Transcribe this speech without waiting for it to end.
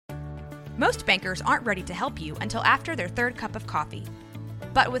Most bankers aren't ready to help you until after their third cup of coffee.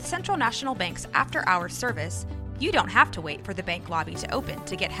 But with Central National Bank's after-hours service, you don't have to wait for the bank lobby to open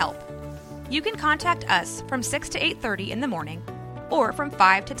to get help. You can contact us from 6 to 8:30 in the morning or from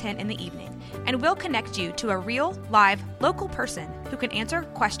 5 to 10 in the evening, and we'll connect you to a real, live, local person who can answer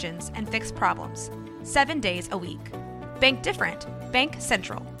questions and fix problems 7 days a week. Bank different. Bank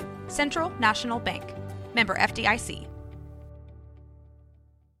Central. Central National Bank. Member FDIC.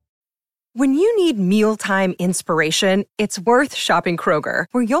 When you need mealtime inspiration, it's worth shopping Kroger,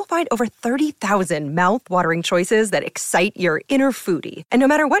 where you'll find over 30,000 mouth-watering choices that excite your inner foodie. And no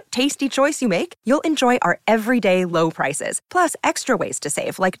matter what tasty choice you make, you'll enjoy our everyday low prices, plus extra ways to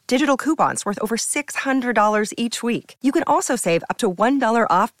save, like digital coupons worth over $600 each week. You can also save up to $1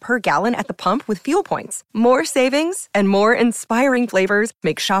 off per gallon at the pump with fuel points. More savings and more inspiring flavors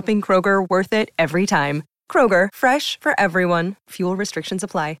make shopping Kroger worth it every time. Kroger, fresh for everyone. Fuel restrictions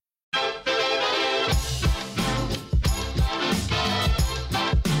apply.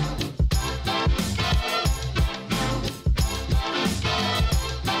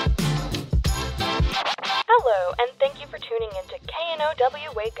 Hello, and thank you for tuning into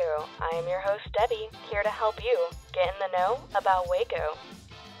KNOW Waco. I am your host, Debbie, here to help you get in the know about Waco.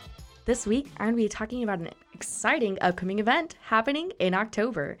 This week, I'm going to be talking about an exciting upcoming event happening in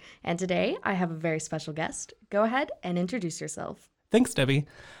October. And today, I have a very special guest. Go ahead and introduce yourself. Thanks, Debbie.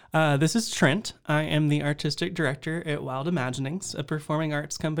 This is Trent. I am the artistic director at Wild Imaginings, a performing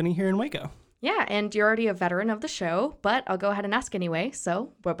arts company here in Waco. Yeah, and you're already a veteran of the show, but I'll go ahead and ask anyway.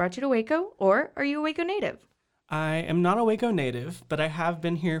 So, what brought you to Waco, or are you a Waco native? I am not a Waco native, but I have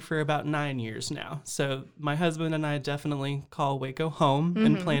been here for about 9 years now. So my husband and I definitely call Waco home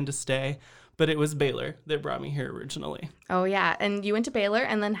and plan to stay, but it was Baylor that brought me here originally. Oh, yeah, and you went to Baylor,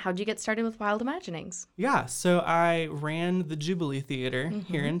 and then how'd you get started with Wild Imaginings? Yeah, so I ran the Jubilee Theater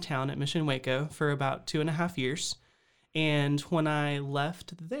here in town at Mission Waco for about 2.5 years. And when I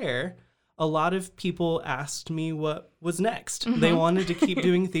left there, a lot of people asked me what was next. They wanted to keep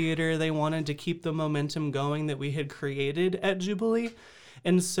doing theater. They wanted to keep the momentum going that we had created at Jubilee.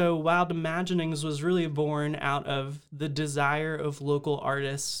 And so Wild Imaginings was really born out of the desire of local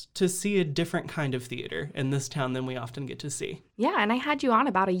artists to see a different kind of theater in this town than we often get to see. Yeah, and I had you on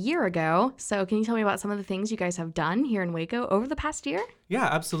about a year ago. So can you tell me about some of the things you guys have done here in Waco over the past year? Yeah,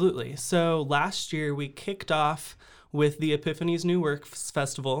 absolutely. So last year we kicked off with the Epiphany's New Works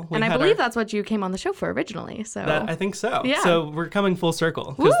Festival. And I believe that's what you came on the show for originally. So I think so. Yeah. So we're coming full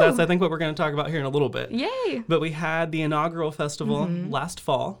circle, because that's, I think, what we're going to talk about here in a little bit. Yay! But we had the inaugural festival last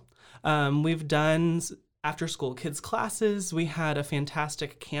fall. We've done after-school kids classes. We had a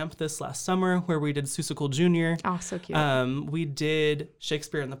fantastic camp this last summer where we did Seussical Jr. Oh, so cute. We did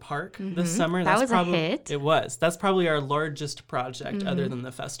Shakespeare in the Park this summer. That was a hit. It was. That's probably our largest project other than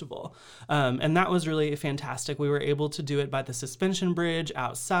the festival. And that was really fantastic. We were able to do it by the suspension bridge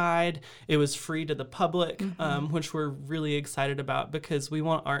outside. It was free to the public, which we're really excited about because we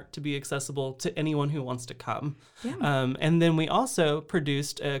want art to be accessible to anyone who wants to come. Yeah. And then we also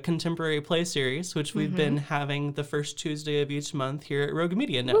produced a contemporary play series, which we've been having the first Tuesday of each month here at Rogue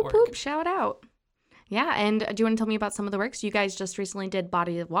Media Network. Whoop, whoop, shout out. Yeah, and do you want to tell me about some of the works? You guys just recently did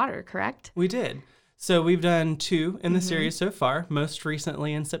Body of Water, correct? We did. So we've done 2 in the series so far, most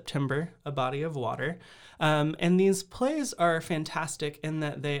recently in September, A Body of Water. And these plays are fantastic in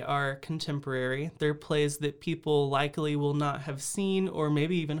that they are contemporary. They're plays that people likely will not have seen or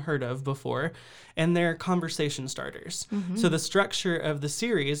maybe even heard of before, and they're conversation starters. So the structure of the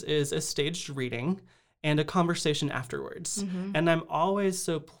series is a staged reading and a conversation afterwards. And I'm always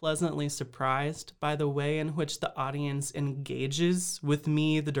so pleasantly surprised by the way in which the audience engages with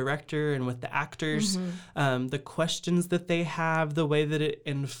me, the director, and with the actors, the questions that they have, the way that it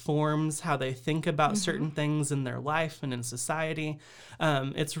informs how they think about certain things in their life and in society.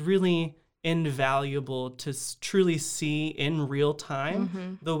 It's really invaluable to truly see in real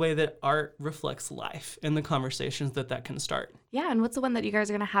time the way that art reflects life and the conversations that can start. Yeah, and what's the one that you guys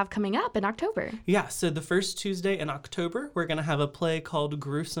are going to have coming up in October? Yeah, so the first Tuesday in October, we're going to have a play called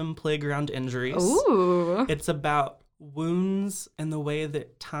Gruesome Playground Injuries. Ooh. It's about wounds and the way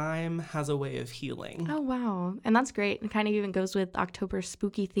that time has a way of healing. Oh, wow. And that's great. It kind of even goes with October's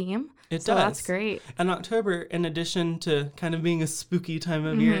spooky theme. It does. So that's great. And October, in addition to kind of being a spooky time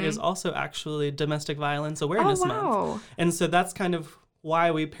of year, is also actually Domestic Violence Awareness Month. And so that's kind of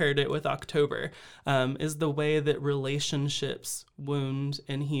why we paired it with October, is the way that relationships wound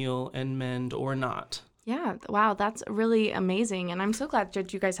and heal and mend or not. Yeah, wow, that's really amazing. And I'm so glad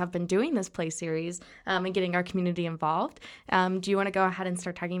that you guys have been doing this play series and getting our community involved. Do you want to go ahead and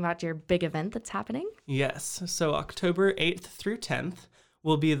start talking about your big event that's happening? Yes. So October 8th through 10th,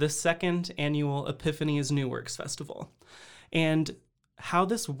 will be the second annual Epiphanies New Works Festival. And how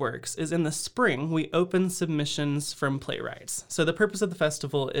this works is in the spring, we open submissions from playwrights. So the purpose of the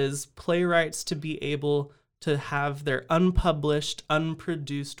festival is playwrights to be able to have their unpublished,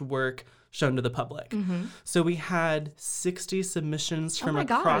 unproduced work shown to the public. So we had 60 submissions from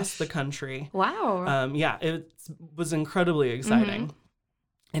across the country. Wow. Yeah, it was incredibly exciting.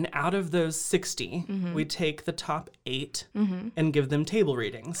 And out of those 60, we take the top 8 and give them table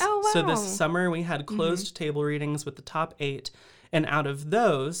readings. Oh, wow. So this summer we had closed table readings with the top 8. And out of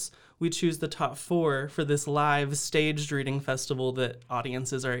those, we choose the top 4 for this live staged reading festival that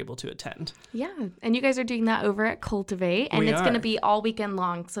audiences are able to attend. Yeah. And you guys are doing that over at Cultivate. And it's going to be all weekend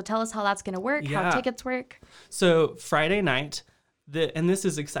long. So tell us how that's going to work, how tickets work. So Friday night, and this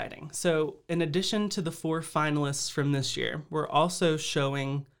is exciting. So in addition to the 4 finalists from this year, we're also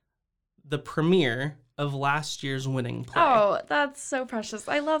showing the premiere of last year's winning play. Oh, that's so precious.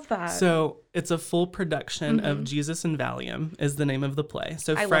 I love that. So it's a full production of Jesus and Valium is the name of the play.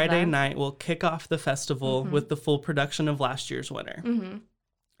 So Friday night, we'll kick off the festival with the full production of last year's winner.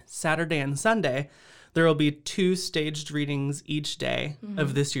 Saturday and Sunday, there will be 2 staged readings each day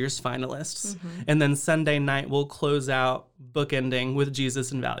of this year's finalists. And then Sunday night, we'll close out bookending with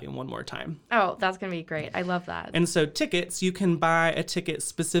Jesus and Valium one more time. Oh, that's going to be great. I love that. And so tickets, you can buy a ticket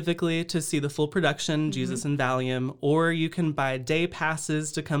specifically to see the full production, Jesus and Valium, or you can buy day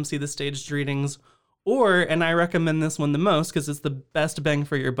passes to come see the staged readings. Or, and I recommend this one the most because it's the best bang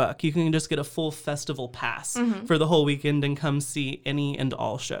for your buck, you can just get a full festival pass for the whole weekend and come see any and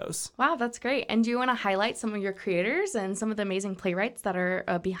all shows. Wow, that's great. And do you want to highlight some of your creators and some of the amazing playwrights that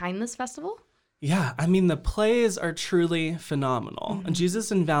are behind this festival? Yeah, I mean, the plays are truly phenomenal. Jesus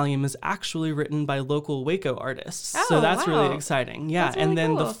and Valium is actually written by local Waco artists. Oh, so that's wow. really exciting. Yeah, That's really and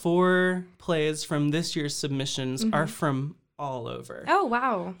then cool. the 4 plays from this year's submissions are from all over. Oh,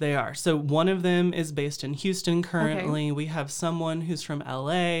 wow. They are. So one of them is based in Houston currently. Okay. We have someone who's from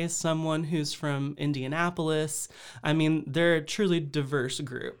LA, someone who's from Indianapolis. I mean, they're a truly diverse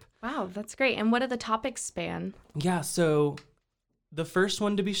group. Wow, that's great. And what do the topics span? Yeah, so the first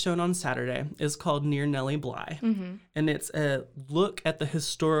one to be shown on Saturday is called Near Nellie Bly. And it's a look at the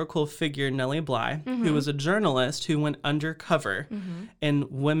historical figure Nellie Bly, who was a journalist who went undercover in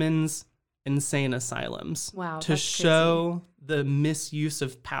women's insane asylums Wow, to that's show the misuse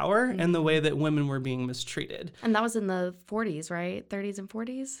of power and the way that women were being mistreated. And that was in the 40s, right? 30s and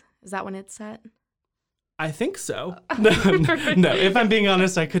 40s? Is that when it's set? I think so. No, if I'm being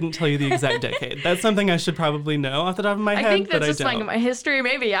honest, I couldn't tell you the exact decade. That's something I should probably know off the top of my head, I think that's but just I don't. like my history.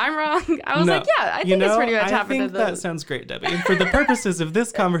 Maybe I'm wrong. I was No. like, yeah, I think it's pretty much I happened think in the... that sounds great, Debbie. And for the purposes of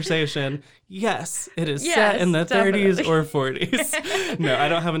this conversation, yes, it is Yes, set in the 30s definitely. or 40s. No, I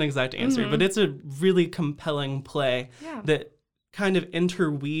don't have an exact answer, but it's a really compelling play that kind of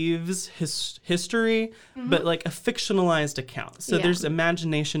interweaves history, but like a fictionalized account. So there's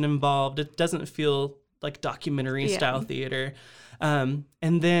imagination involved. It doesn't feel like documentary style theater. And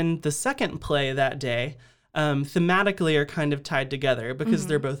then the second play that day, thematically are kind of tied together because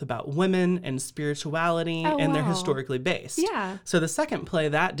they're both about women and spirituality and they're wow. historically based. Yeah. So the second play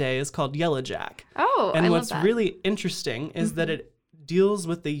that day is called Yellow Jack. Oh, And I what's love that. really interesting is that it deals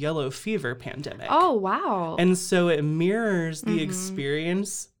with the yellow fever pandemic. Oh, wow. And so it mirrors the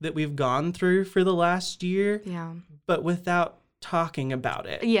experience that we've gone through for the last year, yeah. but without talking about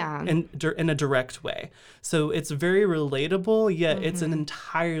it Yeah. in a direct way. So it's very relatable, yet it's an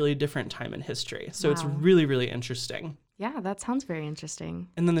entirely different time in history. So it's Wow. really, really interesting. Yeah, that sounds very interesting.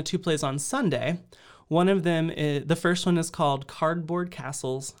 And then the 2 plays on Sunday, one of them is, the first one is called Cardboard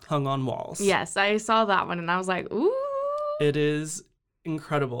Castles Hung on Walls. Yes, I saw that one and I was like, ooh. It is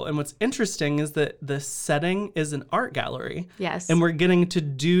incredible. And what's interesting is that the setting is an art gallery. Yes. And we're getting to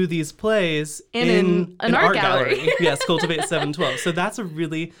do these plays In an art gallery. Yes, Cultivate 712. So that's a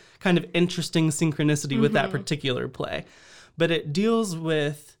really kind of interesting synchronicity with that particular play. But it deals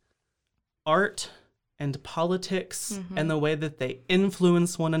with art and politics and the way that they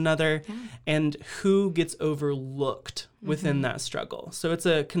influence one another and who gets overlooked within that struggle. So it's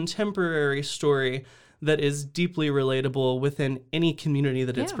a contemporary story that is deeply relatable within any community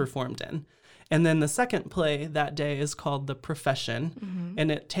that it's performed in. And then the second play that day is called The Profession,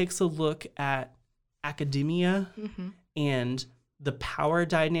 and it takes a look at academia and the power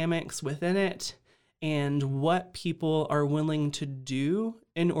dynamics within it and what people are willing to do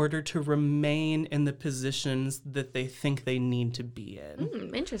in order to remain in the positions that they think they need to be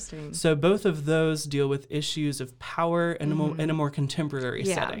in. Interesting. So both of those deal with issues of power in a more contemporary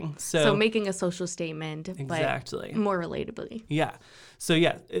setting. So making a social statement, exactly, but more relatably. Yeah. So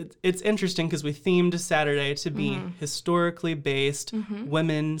yeah, it's interesting because we themed Saturday to be historically based,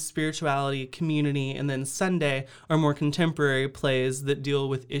 women, spirituality, community, and then Sunday are more contemporary plays that deal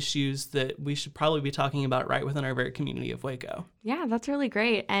with issues that we should probably be talking about right within our very community of Waco. Yeah, that's really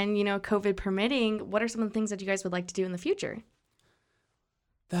great. And, COVID permitting, what are some of the things that you guys would like to do in the future?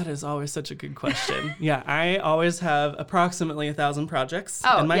 That is always such a good question. Yeah, I always have approximately 1,000 projects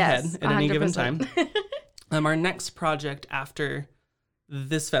in my head at 100%. Any given time. Our next project after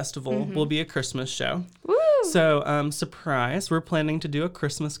this festival will be a Christmas show. Woo! So, surprise, we're planning to do a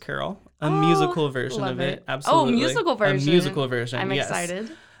Christmas Carol, a musical version of it. Absolutely. Oh, musical version. A musical version, I'm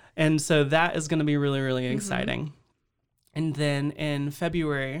excited. And so that is going to be really, really exciting. And then in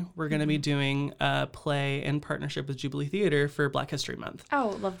February, we're going to be doing a play in partnership with Jubilee Theater for Black History Month.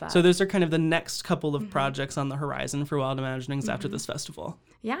 Oh, love that. So those are kind of the next couple of projects on the horizon for Wild Imaginings after this festival.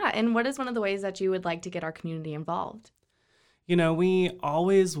 Yeah, and what is one of the ways that you would like to get our community involved? We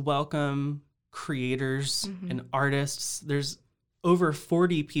always welcome creators and artists. There's over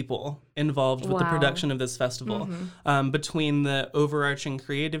 40 people involved with the production of this festival, between the overarching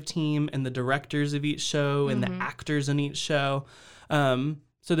creative team and the directors of each show and the actors in each show. So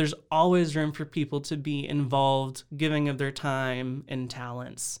there's always room for people to be involved, giving of their time and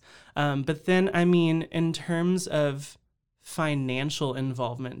talents. But then, in terms of financial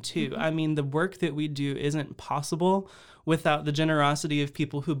involvement too, the work that we do isn't possible without the generosity of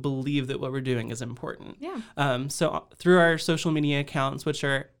people who believe that what we're doing is important. Yeah. So through our social media accounts, which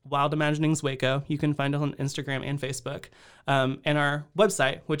are Wild Imaginings Waco, you can find us on Instagram and Facebook, and our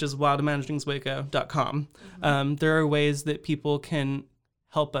website, which is wildimaginingswaco.com. There are ways that people can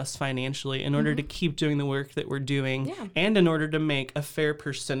help us financially in order to keep doing the work that we're doing and in order to make a fair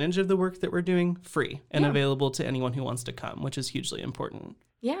percentage of the work that we're doing free and available to anyone who wants to come, which is hugely important.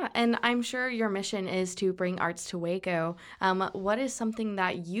 Yeah, and I'm sure your mission is to bring arts to Waco. What is something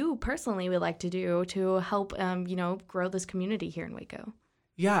that you personally would like to do to help, grow this community here in Waco?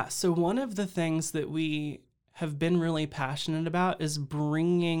 Yeah, so one of the things that we have been really passionate about is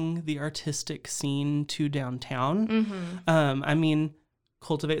bringing the artistic scene to downtown.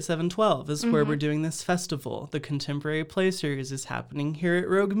 Cultivate 712 is where we're doing this festival. The Contemporary Play Series is happening here at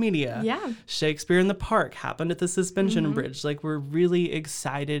Rogue Media. Yeah. Shakespeare in the Park happened at the Suspension Bridge. We're really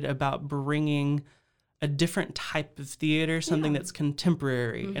excited about bringing a different type of theater, something that's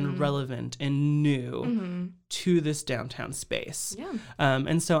contemporary and relevant and new to this downtown space. Yeah.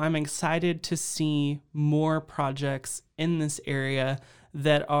 And so I'm excited to see more projects in this area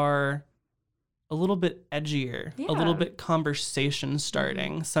that are a little bit edgier, a little bit conversation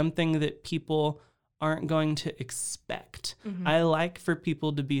starting, something that people aren't going to expect. I like for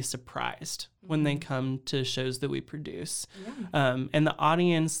people to be surprised when they come to shows that we produce. And the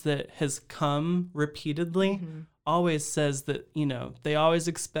audience that has come repeatedly always says that, they always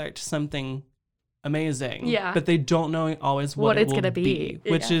expect something amazing, but they don't know always what it it's will going to be,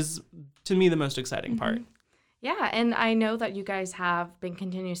 which is, to me, the most exciting part. Yeah, and I know that you guys have been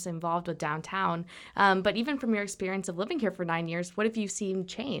continuously involved with downtown, but even from your experience of living here for 9 years, what have you seen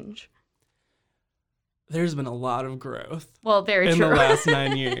change? There's been a lot of growth. Well, very in true. the last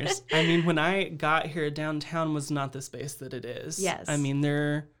 9 years. When I got here, downtown was not the space that it is. Yes.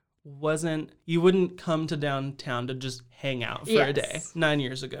 There wasn't, you wouldn't come to downtown to just hang out for a day 9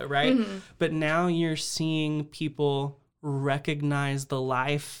 years ago, right? But now you're seeing people recognize the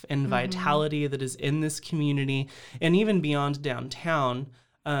life and vitality that is in this community, and even beyond downtown,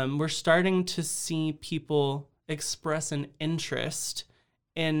 we're starting to see people express an interest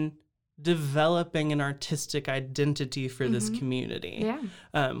in developing an artistic identity for this community,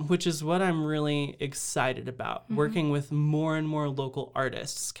 which is what I'm really excited about, working with more and more local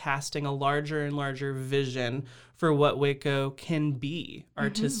artists, casting a larger and larger vision for what Waco can be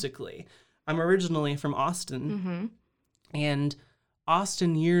artistically. I'm originally from Austin, and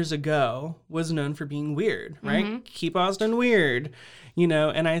Austin years ago was known for being weird, right? Keep Austin weird,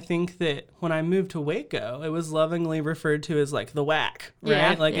 and I think that when I moved to Waco, it was lovingly referred to as the whack,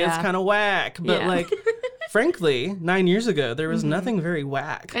 right? It's kind of whack, but frankly, 9 years ago, there was nothing very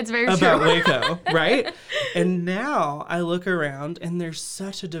whack about Waco, right? And now I look around and there's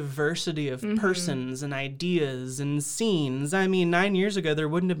such a diversity of persons and ideas and scenes. 9 years ago, there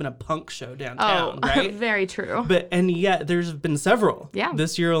wouldn't have been a punk show downtown, right? Very true. And yet there's been several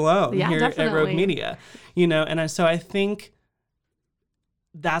this year alone here definitely. at Rogue Media, and so I think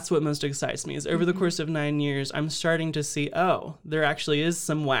that's what most excites me is over the course of 9 years, I'm starting to see, there actually is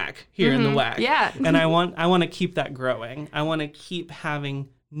some whack here in the whack. Yeah. And I want to keep that growing. I want to keep having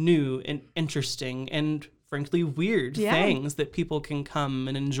new and interesting and frankly weird things that people can come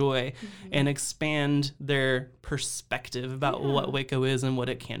and enjoy and expand their perspective about what Waco is and what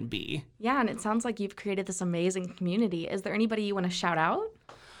it can be. Yeah, and it sounds like you've created this amazing community. Is there anybody you want to shout out?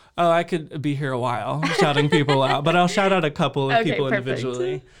 Oh, I could be here a while shouting people out, but I'll shout out a couple of people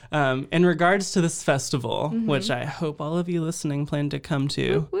individually. In regards to this festival, which I hope all of you listening plan to come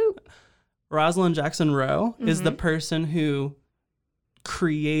to, Rosalind Jackson Rowe is the person who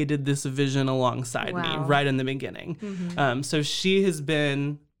created this vision alongside me right in the beginning. So she has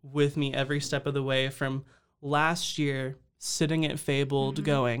been with me every step of the way from last year, sitting at Fabled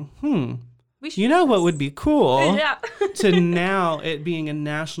going, you know what would be cool? To now it being a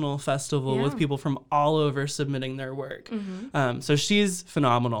national festival with people from all over submitting their work. So she's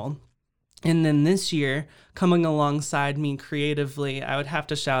phenomenal. And then this year, coming alongside me creatively, I would have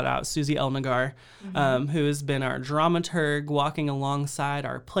to shout out Susie Elnagar, who has been our dramaturg, walking alongside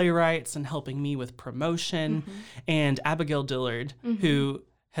our playwrights and helping me with promotion, and Abigail Dillard, who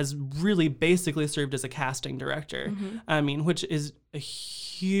has really basically served as a casting director. I mean, which is a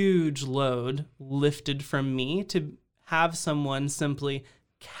huge load lifted from me to have someone simply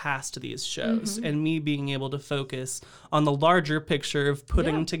cast these shows and me being able to focus on the larger picture of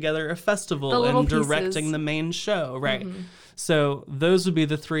putting together a festival and directing the main show, right? So those would be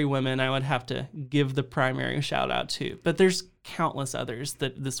the three women I would have to give the primary shout out to. But there's countless others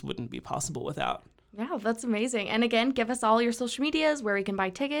that this wouldn't be possible without. Yeah, that's amazing. And again, give us all your social medias where we can buy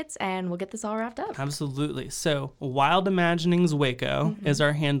tickets and we'll get this all wrapped up. Absolutely. So Wild Imaginings Waco is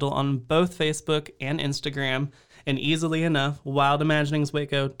our handle on both Facebook and Instagram. And easily enough,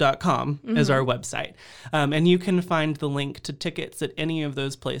 wildimaginingswaco.com is our website. And you can find the link to tickets at any of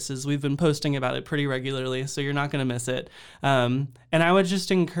those places. We've been posting about it pretty regularly, so you're not going to miss it. And I would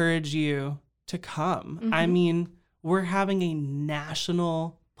just encourage you to come. I mean, we're having a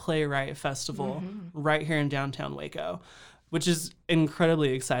national playwright festival right here in downtown Waco, which is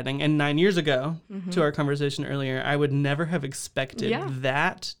incredibly exciting. And 9 years ago, to our conversation earlier, I would never have expected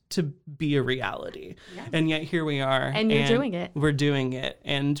that to be a reality. And yet here we are. And you're doing it. We're doing it.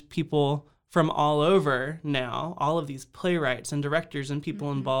 And people from all over now, all of these playwrights and directors and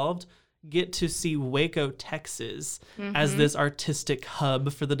people involved, get to see Waco, Texas as this artistic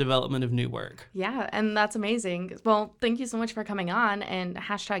hub for the development of new work. Yeah, and that's amazing. Well, thank you so much for coming on, and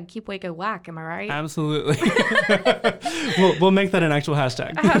hashtag keep Waco whack, am I right? Absolutely. We'll make that an actual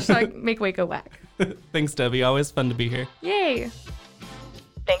hashtag. Hashtag make Waco whack. Thanks, Debbie. Always fun to be here. Yay.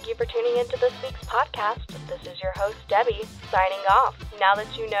 Thank you for tuning into this week's podcast. This is your host, Debbie, signing off. Now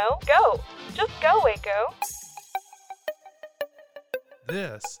that you know, go. Just go, Waco.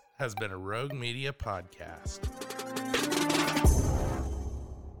 This has been a Rogue Media podcast.